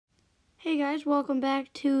Hey guys, welcome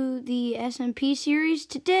back to the SMP series.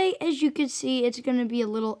 Today, as you can see, it's going to be a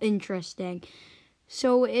little interesting.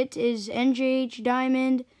 So it is NJH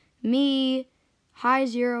Diamond, me,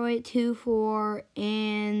 High0824,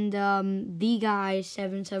 and the guy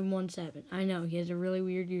 7717. I know, he has a really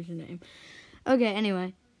weird username. Okay,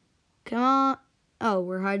 anyway. Come on. Oh,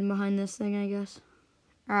 we're hiding behind this thing, I guess.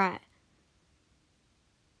 Alright.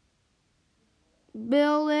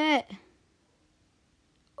 Build it.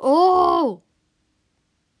 Oh!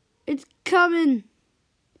 It's coming.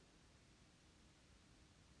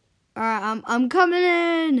 Alright, I'm coming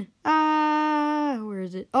in. Where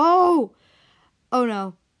is it? Oh! Oh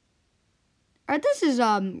no. Alright, this is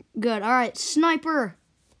good. Alright, sniper.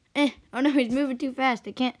 Oh no, he's moving too fast.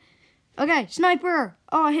 I can't. Okay, sniper.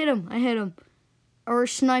 Oh, I hit him. Oh, we're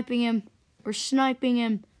sniping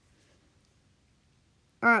him.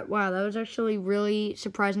 Alright, wow, that was actually really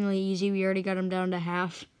surprisingly easy. We already got him down to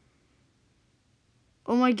half.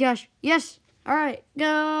 Oh my gosh. Yes. Alright,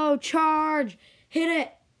 go. Charge. Hit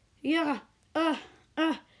it. Yeah. Hit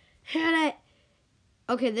it.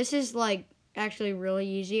 Okay, this is like actually really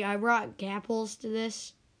easy. I brought gapples to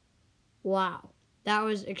this. Wow. That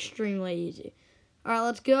was extremely easy. Alright,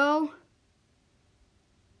 let's go.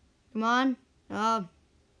 Come on.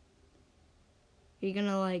 You're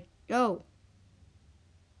gonna like go.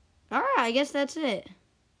 Alright, I guess that's it.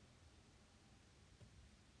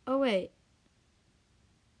 Oh wait.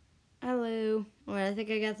 Hello. Wait, I think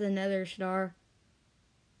I got the nether star.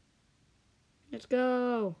 Let's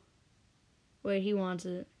go. Wait, he wants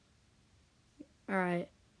it. Alright.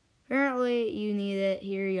 Apparently, you need it.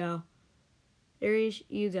 Here you go. There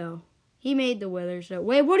you go. He made the wither, so...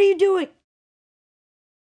 Wait, what are you doing?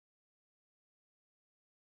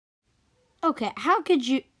 Okay, how could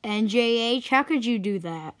you... NJH, how could you do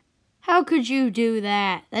that? How could you do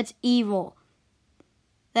that? That's evil.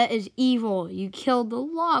 That is evil. You killed the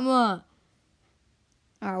llama.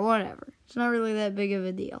 Alright, whatever. It's not really that big of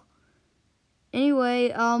a deal.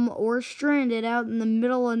 Anyway, we're stranded out in the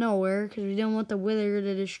middle of nowhere because we didn't want the wither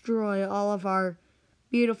to destroy all of our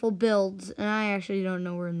beautiful builds. And I actually don't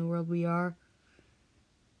know where in the world we are.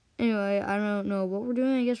 Anyway, I don't know what we're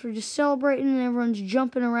doing. I guess we're just celebrating and everyone's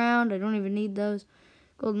jumping around. I don't even need those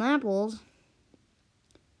golden apples.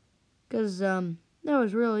 Because, that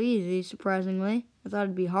was really easy, surprisingly. I thought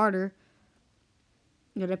it'd be harder.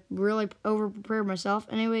 Gotta really over-prepare myself.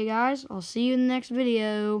 Anyway, guys, I'll see you in the next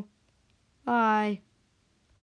video. Bye.